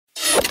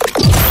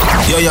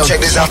Yo, check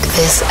this out.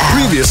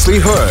 Previously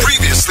heard.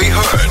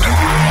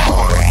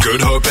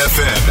 Good Hope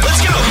FM.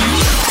 Let's go.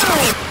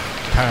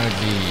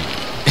 Apparently,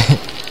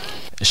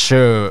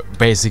 Cher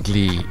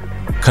basically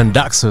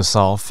conducts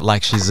herself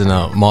like she's in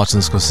a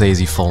Martin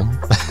Scorsese film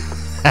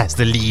as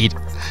the lead,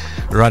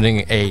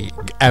 running a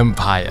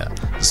empire.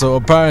 So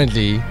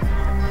apparently,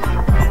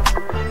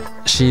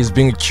 she's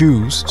being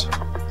accused,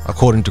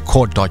 according to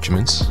court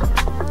documents,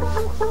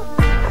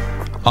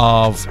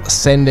 of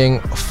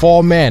sending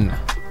 4 men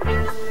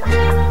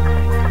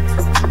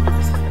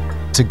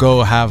to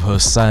go have her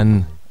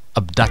son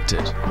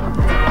abducted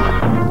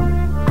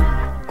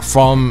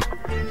from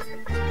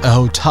a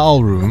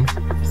hotel room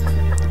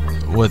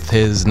with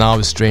his now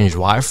estranged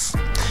wife.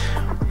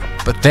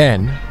 But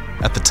then,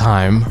 at the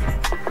time,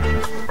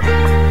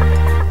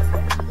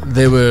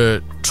 they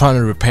were trying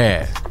to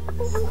repair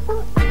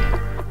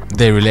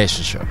their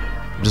relationship.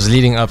 It was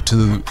leading up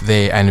to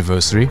their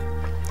anniversary,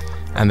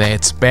 and they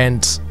had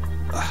spent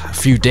a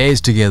few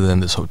days together in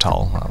this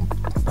hotel.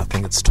 I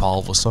think it's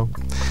 12 or so.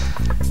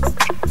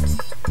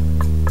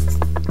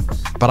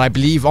 But I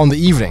believe on the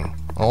evening,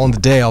 or on the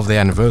day of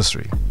their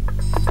anniversary,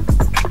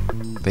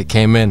 they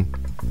came in.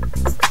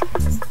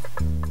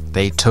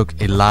 They took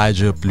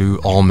Elijah Blue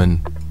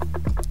Allman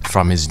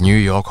from his New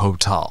York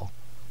hotel.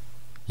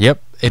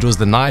 Yep, it was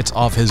the night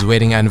of his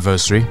wedding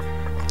anniversary.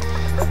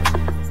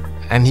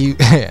 And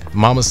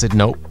Mama said,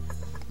 no,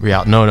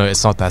 no,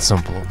 it's not that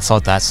simple. It's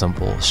not that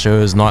simple. Cher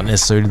is not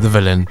necessarily the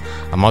villain.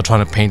 I'm not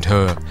trying to paint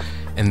her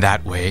in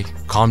that way.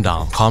 Calm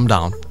down.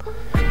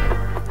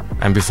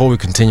 And before we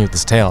continue with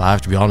this tale, I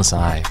have to be honest,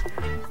 I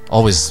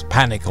always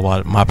panic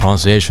about my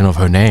pronunciation of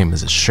her name.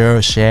 Is it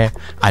Cher?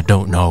 I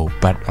don't know,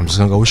 but I'm just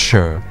gonna go with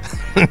Cher.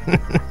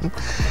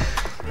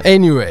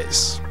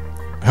 Anyways,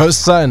 her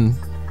son,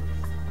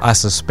 I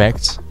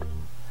suspect,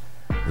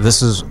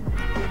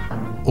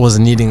 was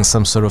needing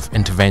some sort of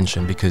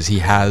intervention because he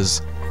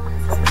has,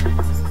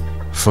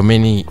 for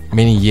many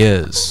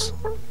years,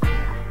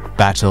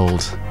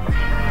 battled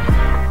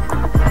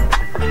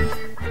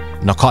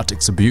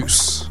narcotics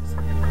abuse.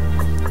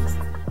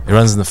 It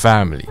runs in the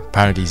family.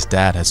 Apparently his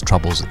dad has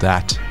troubles with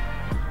that.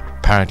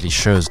 Apparently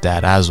Cher's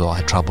dad as well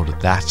had trouble with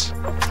that.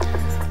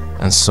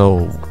 And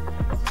so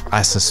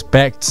I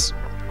suspect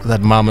that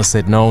Mama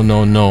said, no,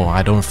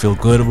 I don't feel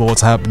good about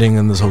what's happening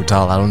in this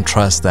hotel. I don't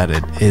trust that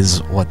it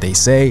is what they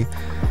say.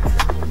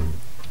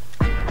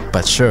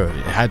 But sure,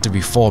 it had to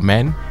be 4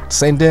 men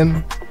sent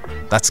in.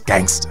 That's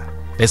gangster.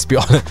 Let's be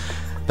honest.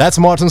 That's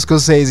Martin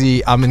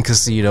Scorsese. I'm in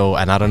Casino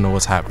and I don't know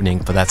what's happening,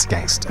 but that's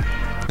gangster.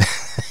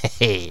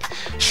 Hey,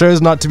 Cher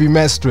is not to be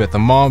messed with. The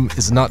mom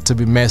is not to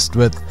be messed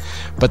with.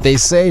 But they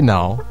say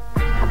now,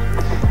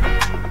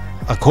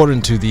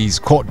 according to these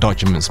court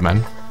documents,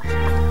 man,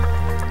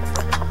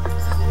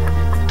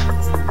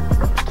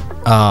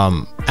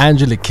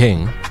 Angela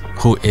King,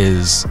 who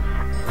is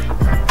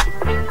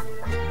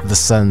the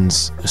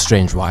son's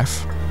estranged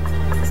wife,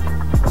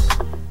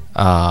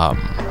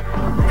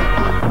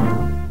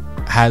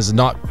 has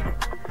not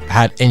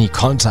had any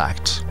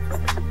contact.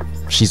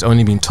 She's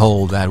only been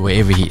told that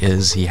wherever he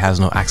is, he has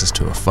no access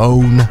to a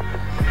phone.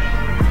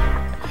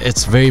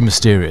 It's very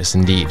mysterious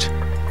indeed.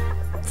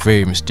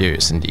 Very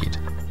mysterious indeed.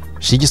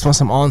 She just wants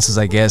some answers,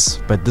 I guess,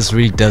 but this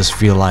really does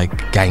feel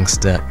like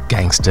gangster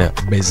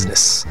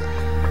business.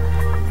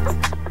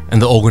 In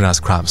the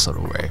organized crime sort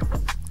of way.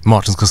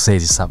 Martin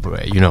Scorsese type of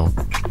way, you know.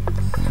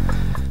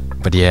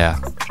 But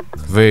yeah,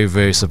 very,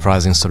 very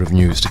surprising sort of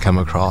news to come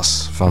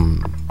across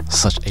from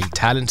such a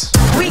talent.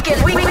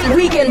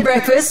 Weekend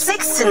breakfast,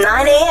 6 to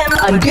 9 a.m.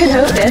 on Good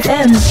Hope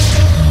FM.